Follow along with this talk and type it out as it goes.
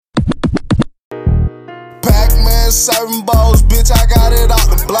serving bowls, bitch, I got it out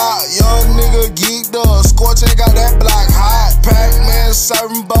the block. Young nigga geeked up, scorching, got that block hot. Pac-Man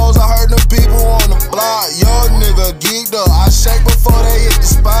serving bowls, I heard them people on the block. Young nigga geeked up, I shake before they hit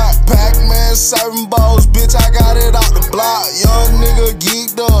the spot. Pac-Man serving bowls, bitch, I got it out the block. Young nigga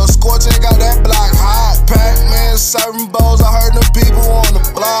geeked up, scorching, got that block hot. Pac-Man serving bowls, I heard them people on the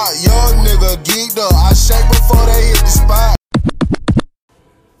block. Young nigga geeked up, I shake before they hit the spot.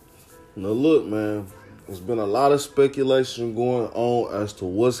 Now look, man, there's been a lot of speculation going on as to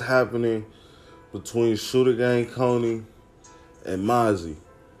what's happening between ShooterGang Kony and Mozzy.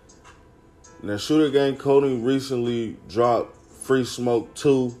 Now, ShooterGang Kony recently dropped Free Smoke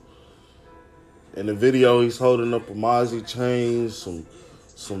 2. In the video, he's holding up a Mozzy chain,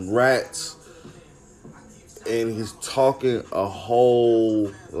 some rats, and he's talking a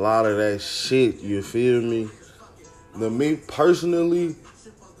whole lot of that shit, you feel me? Now, me personally,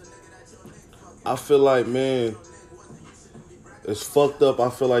 I feel like, man, it's fucked up.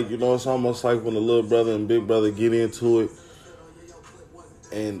 I feel like, you know, it's almost like when the little brother and big brother get into it,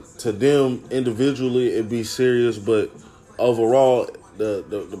 and to them individually it be serious, but overall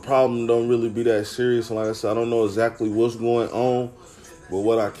the problem don't really be that serious. And like I said, I don't know exactly what's going on, but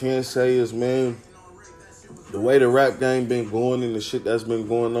what I can say is, man, the way the rap game been going and the shit that's been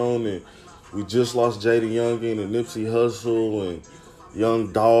going on, and we just lost Jada Youngin and Nipsey Hussle and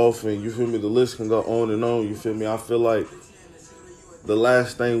Young Dolph, and you feel me, the list can go on and on, you feel me? I feel like the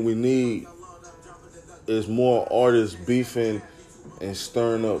last thing we need is more artists beefing and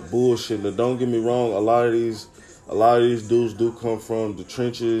stirring up bullshit. Now, don't get me wrong, a lot of these dudes do come from the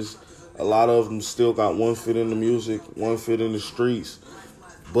trenches. A lot of them still got one foot in the music, one foot in the streets.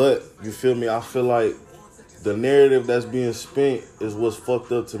 But, you feel me, I feel like the narrative that's being spent is what's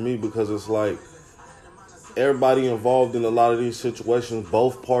fucked up to me, because it's like everybody involved in a lot of these situations,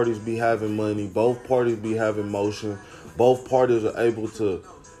 both parties be having money, both parties be having motion, both parties are able to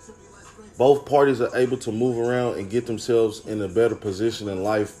move around and get themselves in a better position in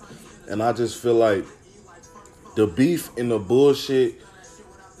life. And I just feel like the beef and the bullshit,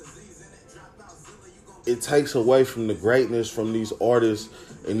 it takes away from the greatness from these artists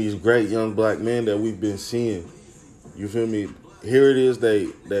and these great young black men that we've been seeing. You feel me? Here it is, they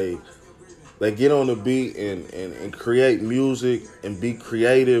get on the beat and create music and be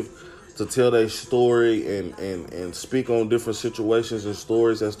creative to tell their story and speak on different situations and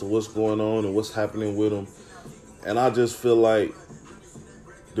stories as to what's going on and what's happening with them. And I just feel like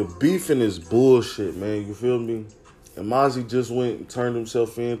the beefing is bullshit, man. You feel me? And Mozzy just went and turned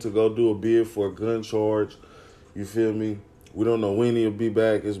himself in to go do a bid for a gun charge. You feel me? We don't know when he'll be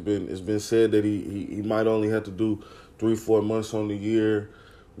back. It's been said that he might only have to do 3-4 months on the year.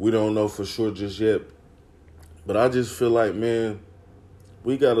 We don't know for sure just yet. But I just feel like, man,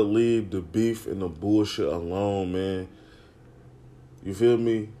 we got to leave the beef and the bullshit alone, man. You feel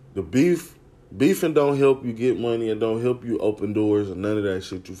me? The beefing don't help you get money. It don't help you open doors or none of that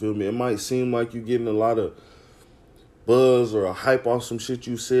shit, you feel me? It might seem like you're getting a lot of buzz or a hype off some shit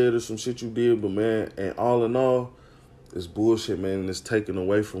you said or some shit you did, but, man, and all in all, it's bullshit, man, and it's taken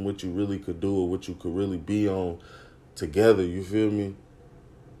away from what you really could do or what you could really be on together, you feel me?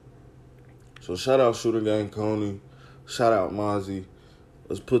 So shout out ShooterGang Kony. Shout out Mozzy.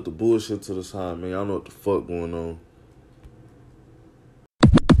 Let's put the bullshit to the side, man. Y'all know what the fuck going on.